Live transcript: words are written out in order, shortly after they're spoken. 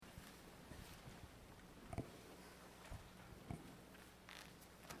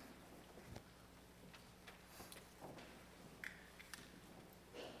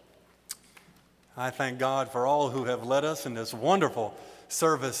I thank God for all who have led us in this wonderful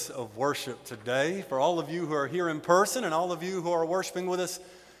service of worship today, for all of you who are here in person and all of you who are worshiping with us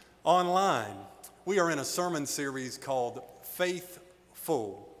online. We are in a sermon series called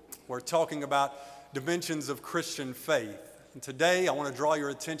Faithful. We're talking about dimensions of Christian faith. And today I want to draw your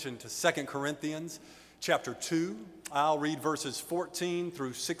attention to 2 Corinthians chapter 2. I'll read verses 14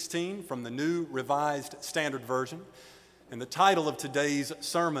 through 16 from the New Revised Standard Version. And the title of today's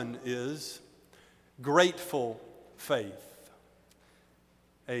sermon is Grateful Faith,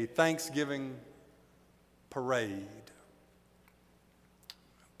 a Thanksgiving Parade.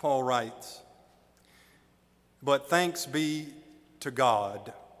 Paul writes, "But thanks be to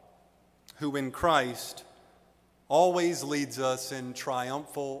God, who in Christ always leads us in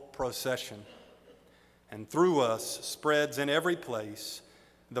triumphal procession, and through us spreads in every place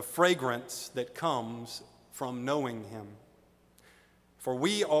the fragrance that comes from knowing Him. For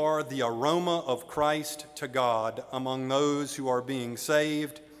we are the aroma of Christ to God among those who are being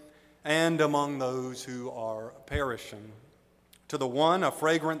saved and among those who are perishing. To the one, a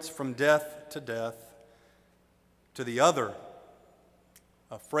fragrance from death to death. To the other,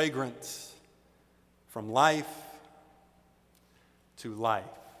 a fragrance from life to life."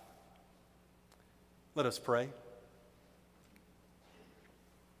 Let us pray.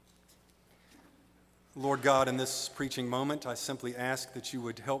 Lord God, in this preaching moment, I simply ask that you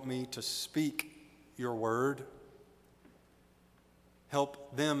would help me to speak your word.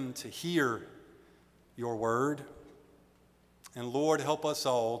 Help them to hear your word. And Lord, help us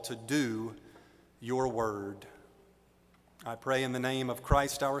all to do your word. I pray in the name of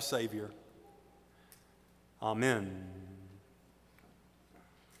Christ our Savior. Amen.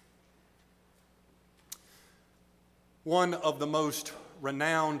 One of the most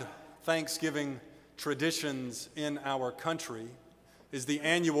renowned Thanksgiving traditions in our country is the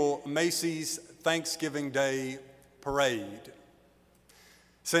annual Macy's Thanksgiving Day Parade.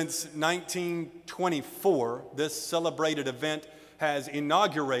 Since 1924, this celebrated event has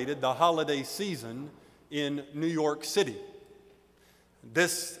inaugurated the holiday season in New York City.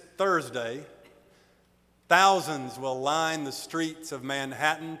 This Thursday, thousands will line the streets of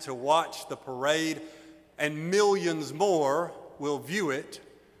Manhattan to watch the parade, and millions more will view it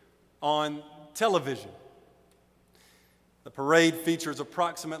on television. The parade features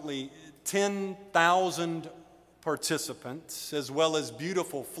approximately 10,000 participants, as well as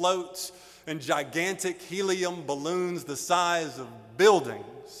beautiful floats and gigantic helium balloons the size of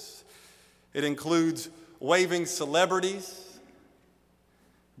buildings. It includes waving celebrities,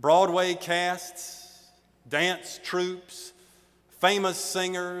 Broadway casts, dance troupes, famous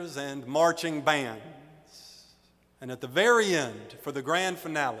singers, and marching bands. And at the very end, for the grand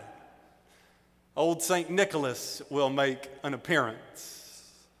finale, Old St. Nicholas will make an appearance.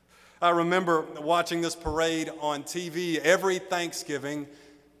 I remember watching this parade on TV every Thanksgiving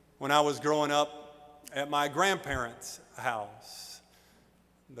when I was growing up at my grandparents' house.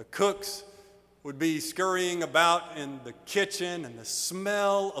 The cooks would be scurrying about in the kitchen, and the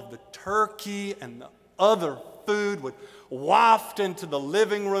smell of the turkey and the other food would waft into the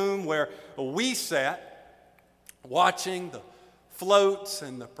living room where we sat, watching the floats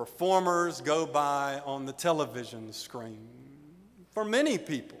and the performers go by on the television screen. For many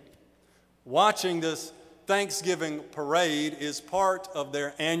people, watching this Thanksgiving parade is part of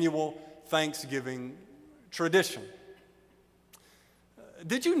their annual Thanksgiving tradition.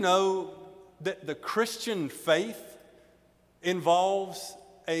 Did you know that the Christian faith involves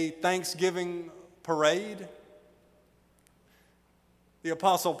a Thanksgiving parade? The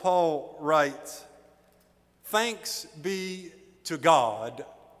Apostle Paul writes, "Thanks be to God,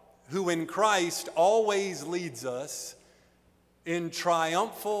 who in Christ always leads us in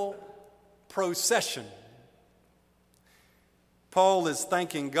triumphal procession." Paul is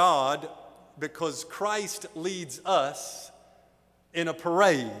thanking God because Christ leads us in a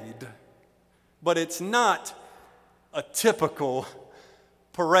parade, but it's not a typical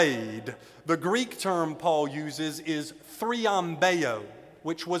parade. The Greek term Paul uses is thriambeo,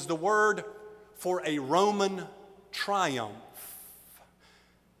 which was the word for a Roman triumph.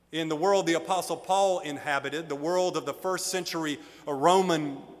 In the world the Apostle Paul inhabited, the world of the first century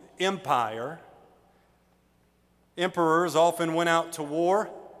Roman Empire, emperors often went out to war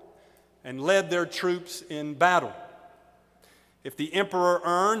and led their troops in battle. If the emperor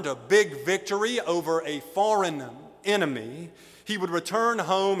earned a big victory over a foreign enemy, he would return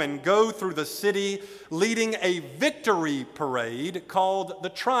home and go through the city leading a victory parade called the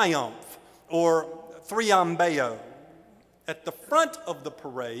Triumph, or Thriambeo. At the front of the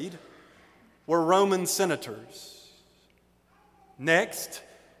parade were Roman senators. Next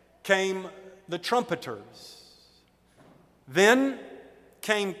came the trumpeters. Then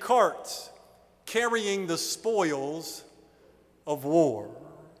came carts carrying the spoils of war.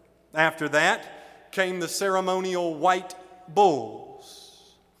 After that came the ceremonial white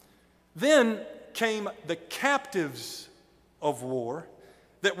bulls. Then came the captives of war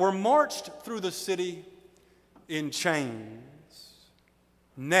that were marched through the city in chains.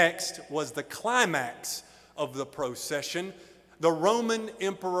 Next was the climax of the procession, the Roman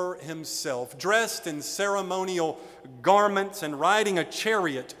emperor himself, dressed in ceremonial garments and riding a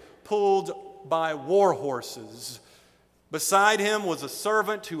chariot pulled by war horses. Beside him was a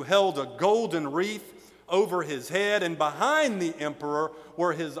servant who held a golden wreath over his head, and behind the emperor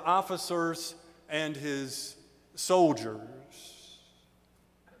were his officers and his soldiers.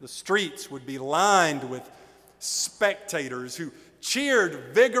 The streets would be lined with spectators who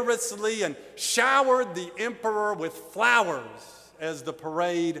cheered vigorously and showered the emperor with flowers as the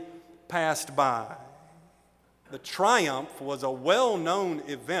parade passed by. The triumph was a well-known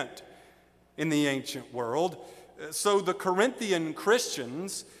event in the ancient world, so the Corinthian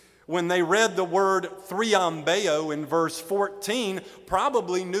Christians, when they read the word thriambeo in verse 14,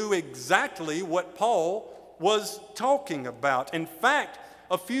 probably knew exactly what Paul was talking about. In fact,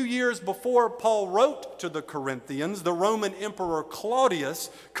 a few years before Paul wrote to the Corinthians, the Roman Emperor Claudius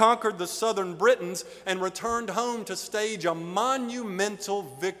conquered the southern Britons and returned home to stage a monumental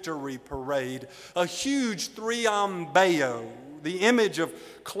victory parade, a huge thriambeo. The image of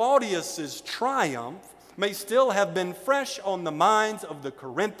Claudius's triumph may still have been fresh on the minds of the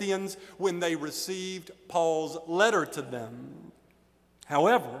Corinthians when they received Paul's letter to them.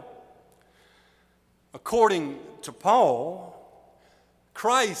 However, according to Paul,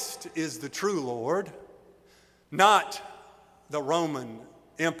 Christ is the true Lord, not the Roman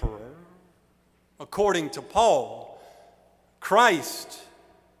emperor. According to Paul, Christ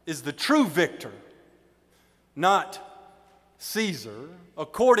is the true victor, not Caesar.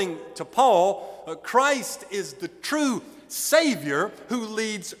 According to Paul, Christ is the true Savior who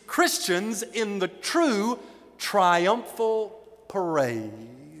leads Christians in the true triumphal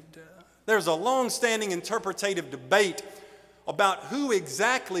parade. There's a long-standing interpretative debate about who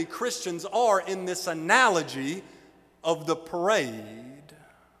exactly Christians are in this analogy of the parade.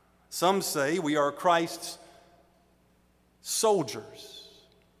 Some say we are Christ's soldiers,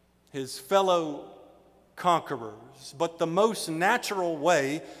 his fellow conquerors. But the most natural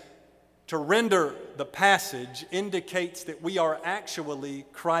way to render the passage indicates that we are actually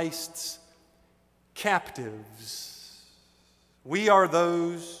Christ's captives. We are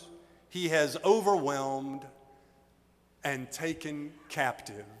those he has overwhelmed and taken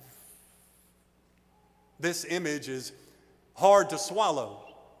captive. This image is hard to swallow.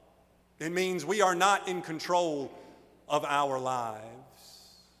 It means we are not in control of our lives.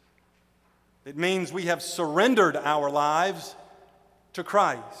 It means we have surrendered our lives to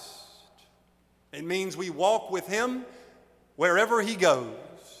Christ. It means we walk with him wherever he goes.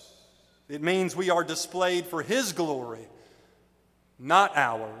 It means we are displayed for his glory, not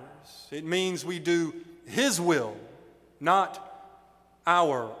ours. It means we do his will, not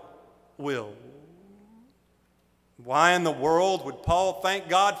our will. Why in the world would Paul thank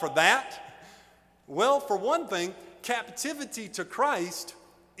God for that? Well, for one thing, captivity to Christ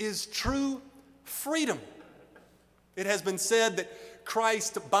is true freedom. It has been said that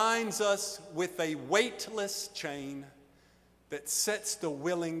Christ binds us with a weightless chain that sets the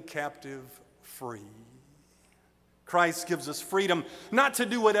willing captive free. Christ gives us freedom not to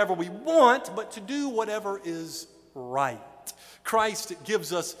do whatever we want, but to do whatever is right. Christ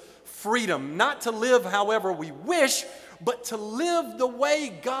gives us freedom not to live however we wish, but to live the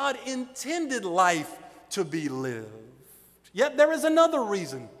way God intended life to be lived. Yet there is another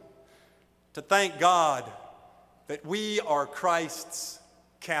reason to thank God that we are Christ's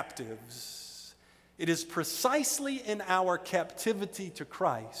captives. It is precisely in our captivity to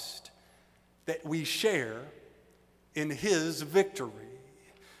Christ that we share in his victory.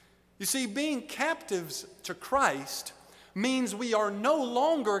 You see, being captives to Christ means we are no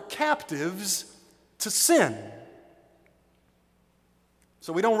longer captives to sin.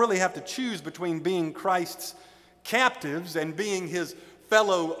 So we don't really have to choose between being Christ's captives and being his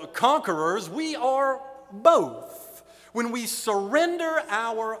fellow conquerors. We are both. When we surrender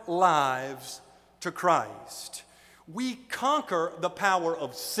our lives to Christ, we conquer the power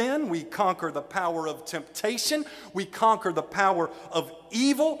of sin, we conquer the power of temptation, we conquer the power of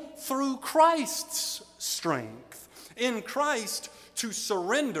evil through Christ's strength. In Christ, to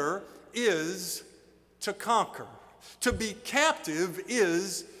surrender is to conquer. To be captive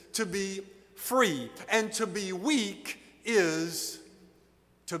is to be free. And to be weak is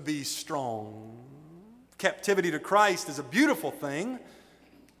to be strong. Captivity to Christ is a beautiful thing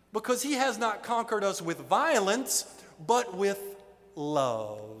because he has not conquered us with violence, but with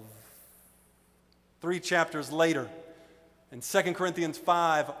love. 3 chapters later, in 2 Corinthians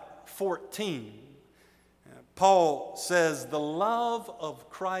 5:14, Paul says, the love of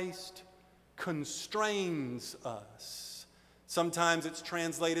Christ constrains us. Sometimes it's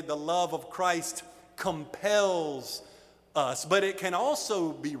translated, the love of Christ compels us. But it can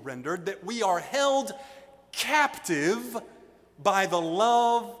also be rendered that we are held captive by the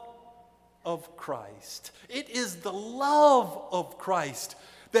love of Christ. It is the love of Christ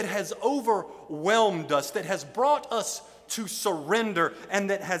that has overwhelmed us, that has brought us to surrender, and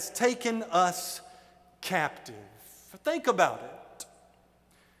that has taken us captive. Think about it.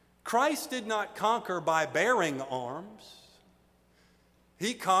 Christ did not conquer by bearing arms.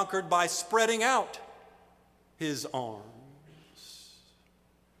 He conquered by spreading out his arms.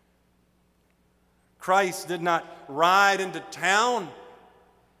 Christ did not ride into town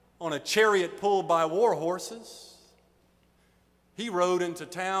on a chariot pulled by war horses. He rode into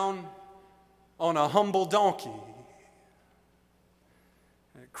town on a humble donkey.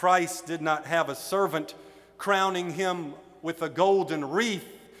 Christ did not have a servant crowning him with a golden wreath,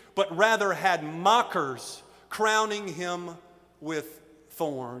 but rather had mockers crowning him with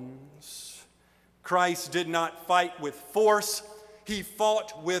thorns. Christ did not fight with force. He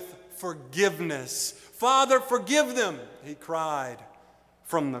fought with forgiveness. Father, forgive them, he cried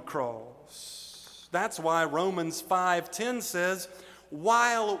from the cross. That's why Romans 5:10 says,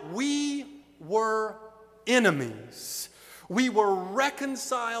 while we were enemies, we were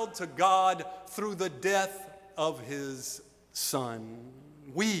reconciled to God through the death of his Son.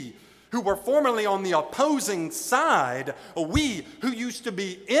 We who were formerly on the opposing side, we who used to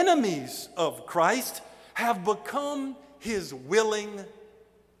be enemies of Christ, have become his willing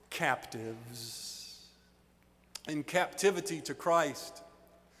captives. In captivity to Christ,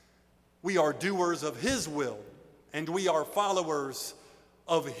 we are doers of his will, and we are followers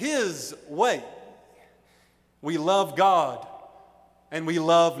of his way. We love God, and we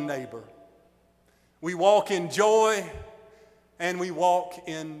love neighbor. We walk in joy, and we walk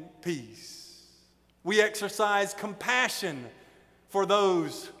in peace. We exercise compassion for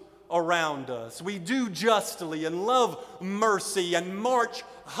those around us. We do justly and love mercy and march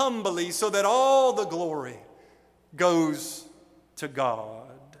humbly so that all the glory goes to God.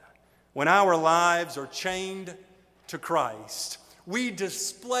 When our lives are chained to Christ, we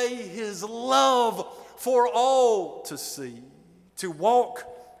display his love for all to see. To walk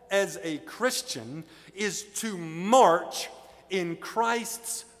as a Christian is to march in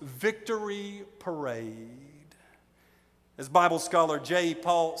Christ's victory parade. As Bible scholar J.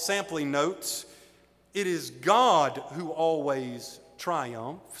 Paul Sampley notes, it is God who always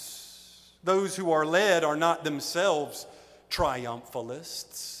triumphs. Those who are led are not themselves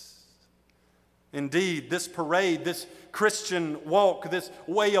triumphalists. Indeed, this parade, this Christian walk, this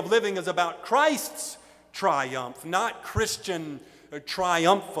way of living is about Christ's triumph, not Christian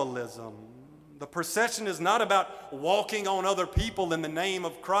triumphalism. The procession is not about walking on other people in the name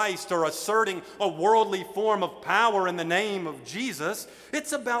of Christ or asserting a worldly form of power in the name of Jesus.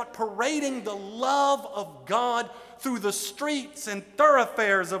 It's about parading the love of God through the streets and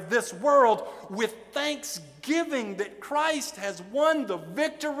thoroughfares of this world with thanksgiving that Christ has won the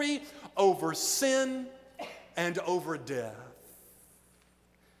victory over sin and over death.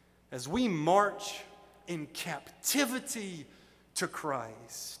 As we march in captivity to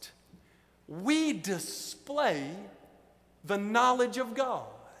Christ, we display the knowledge of God.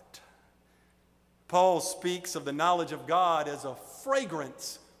 Paul speaks of the knowledge of God as a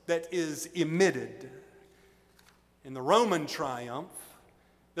fragrance that is emitted. In the Roman triumph,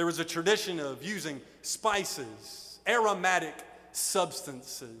 there was a tradition of using spices, aromatic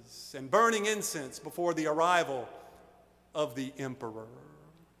substances, and burning incense before the arrival of the emperor.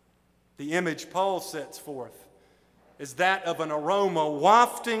 The image Paul sets forth is that of an aroma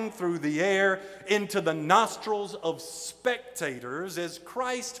wafting through the air into the nostrils of spectators as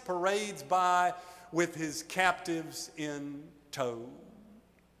Christ parades by with his captives in tow.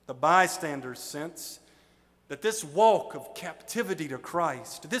 The bystanders sense that this walk of captivity to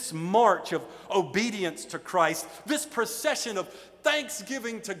Christ, this march of obedience to Christ, this procession of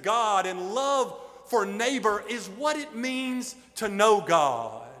thanksgiving to God and love for neighbor is what it means to know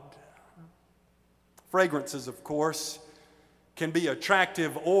God. Fragrances, of course, can be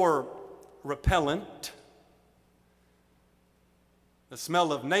attractive or repellent. The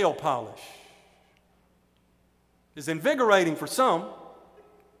smell of nail polish is invigorating for some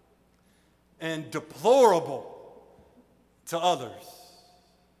and deplorable to others.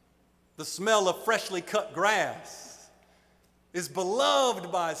 The smell of freshly cut grass is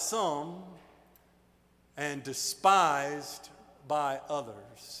beloved by some and despised by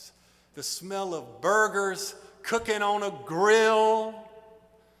others. The smell of burgers cooking on a grill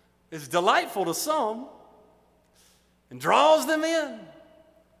is delightful to some and draws them in,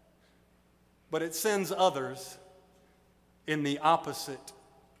 but it sends others in the opposite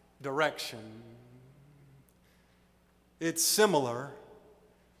direction. It's similar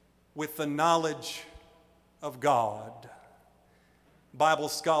with the knowledge of God. Bible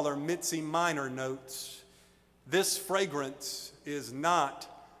scholar Mitzi Miner notes, this fragrance is not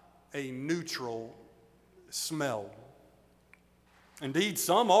a neutral smell. Indeed,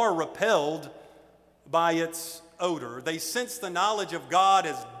 some are repelled by its odor. They sense the knowledge of God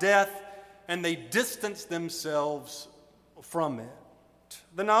as death, and they distance themselves from it.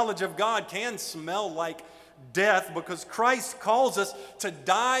 The knowledge of God can smell like death because Christ calls us to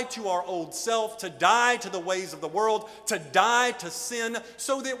die to our old self, to die to the ways of the world, to die to sin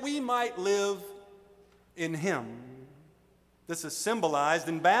so that we might live in Him. This is symbolized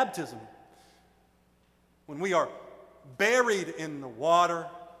in baptism. When we are buried in the water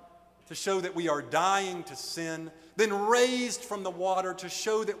to show that we are dying to sin, then raised from the water to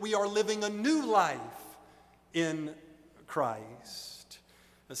show that we are living a new life in Christ.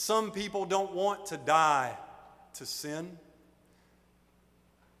 Now, some people don't want to die to sin,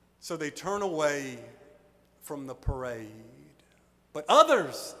 so they turn away from the parade. But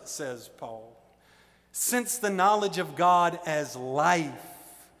others, says Paul, sense the knowledge of God as life,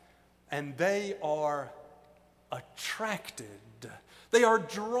 and they are attracted. They are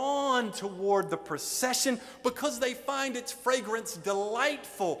drawn toward the procession because they find its fragrance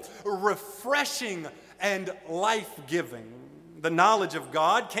delightful, refreshing, and life-giving. The knowledge of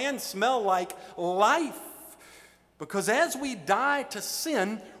God can smell like life because as we die to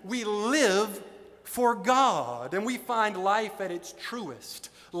sin, we live for God, and we find life at its truest,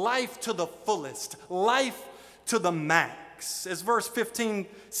 life to the fullest, life to the max. As verse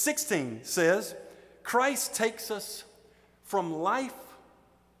 16 says, Christ takes us from life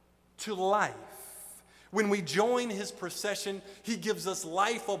to life. When we join His procession, He gives us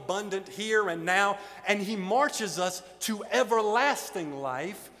life abundant here and now, and He marches us to everlasting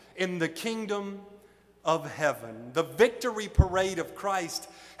life in the kingdom of heaven. The victory parade of Christ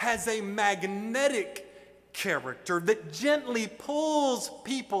has a magnetic character that gently pulls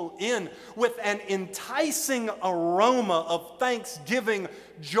people in with an enticing aroma of thanksgiving,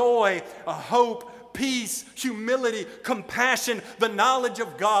 joy, hope, peace, humility, compassion, the knowledge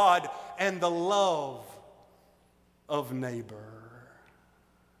of God, and the love of neighbor.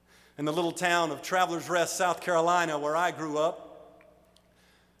 In the little town of Travelers Rest, South Carolina, where I grew up,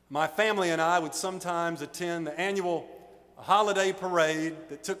 my family and I would sometimes attend the annual holiday parade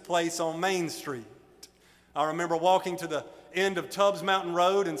that took place on Main Street. I remember walking to the end of Tubbs Mountain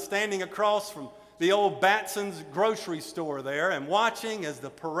Road and standing across from the old Batson's grocery store there and watching as the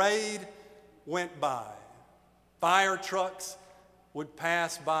parade went by. Fire trucks would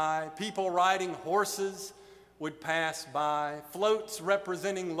pass by, people riding horses would pass by, floats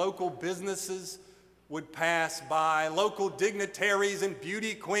representing local businesses would pass by, local dignitaries and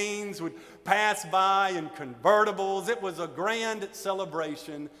beauty queens would pass by in convertibles. It was a grand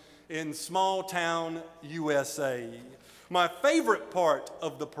celebration in small town USA. My favorite part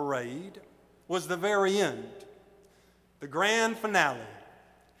of the parade was the very end, the grand finale,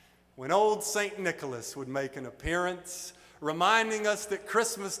 when old St. Nicholas would make an appearance, reminding us that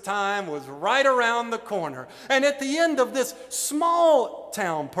Christmas time was right around the corner. And at the end of this small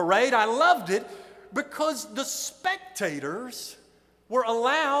town parade, I loved it because the spectators were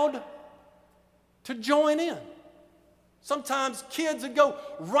allowed to join in. Sometimes kids would go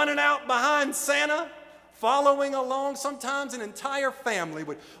running out behind Santa, following along. Sometimes an entire family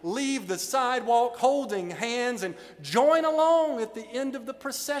would leave the sidewalk holding hands and join along at the end of the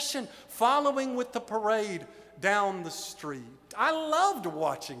procession, following with the parade down the street. I loved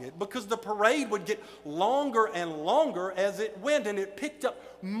watching it because the parade would get longer and longer as it went, and it picked up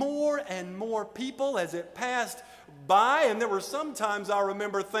more and more people as it passed by. And there were some times I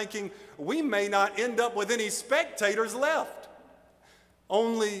remember thinking, we may not end up with any spectators left,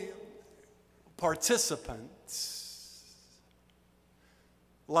 only participants.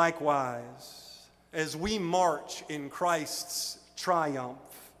 Likewise, as we march in Christ's triumph,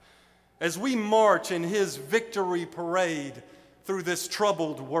 as we march in His victory parade through this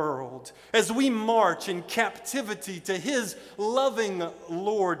troubled world, as we march in captivity to His loving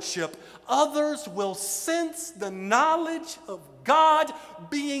lordship, others will sense the knowledge of God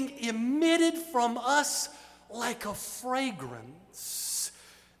being emitted from us like a fragrance.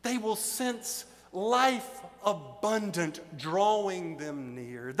 They will sense life abundant drawing them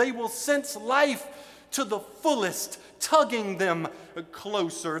near. They will sense life to the fullest tugging them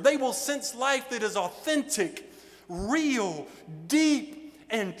closer. They will sense life that is authentic, real, deep,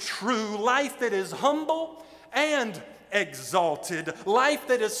 and true. Life that is humble and exalted. Life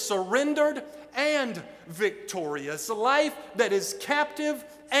that is surrendered and victorious. Life that is captive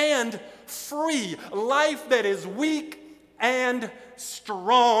and free. Life that is weak and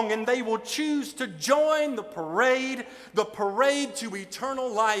strong. And they will choose to join the parade to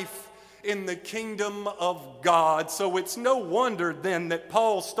eternal life in the kingdom of God. So it's no wonder then that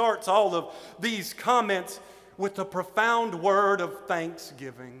Paul starts all of these comments with a profound word of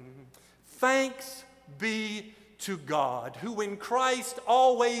thanksgiving. Thanks be to God, who in Christ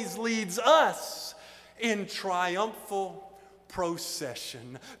always leads us in triumphal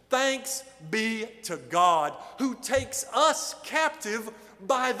procession. Thanks be to God, who takes us captive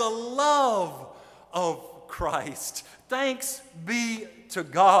by the love of Christ. Thanks be to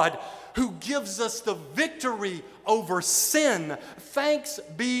God, who gives us the victory over sin. Thanks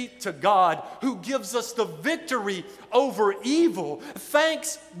be to God, who gives us the victory over evil.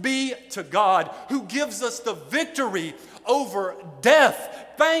 Thanks be to God, who gives us the victory over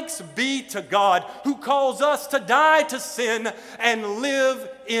death. Thanks be to God, who calls us to die to sin and live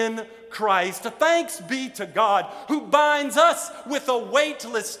in Christ. Thanks be to God, who binds us with a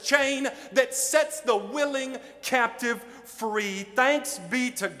weightless chain that sets the willing captive free. Thanks be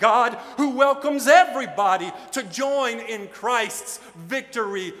to God, who welcomes everybody to join in Christ's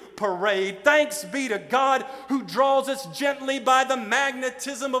victory parade. Thanks be to God, who draws us gently by the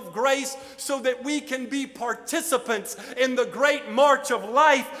magnetism of grace so that we can be participants in the great march of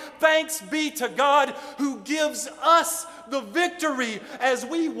life. Thanks be to God, who gives us the victory as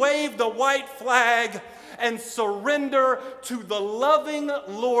we wave the white flag and surrender to the loving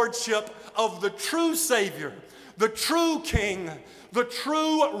lordship of the true Savior, the true King, the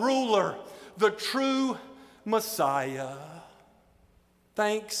true ruler, the true Messiah.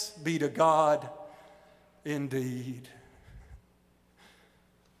 Thanks be to God indeed.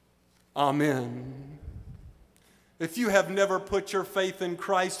 Amen. If you have never put your faith in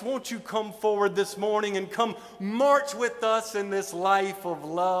Christ, won't you come forward this morning and come march with us in this life of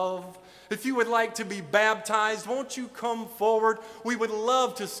love? If you would like to be baptized, won't you come forward? We would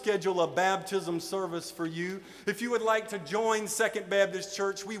love to schedule a baptism service for you. If you would like to join Second Baptist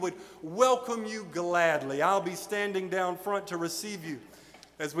Church, we would welcome you gladly. I'll be standing down front to receive you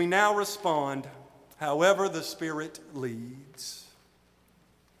as we now respond, however the Spirit leads.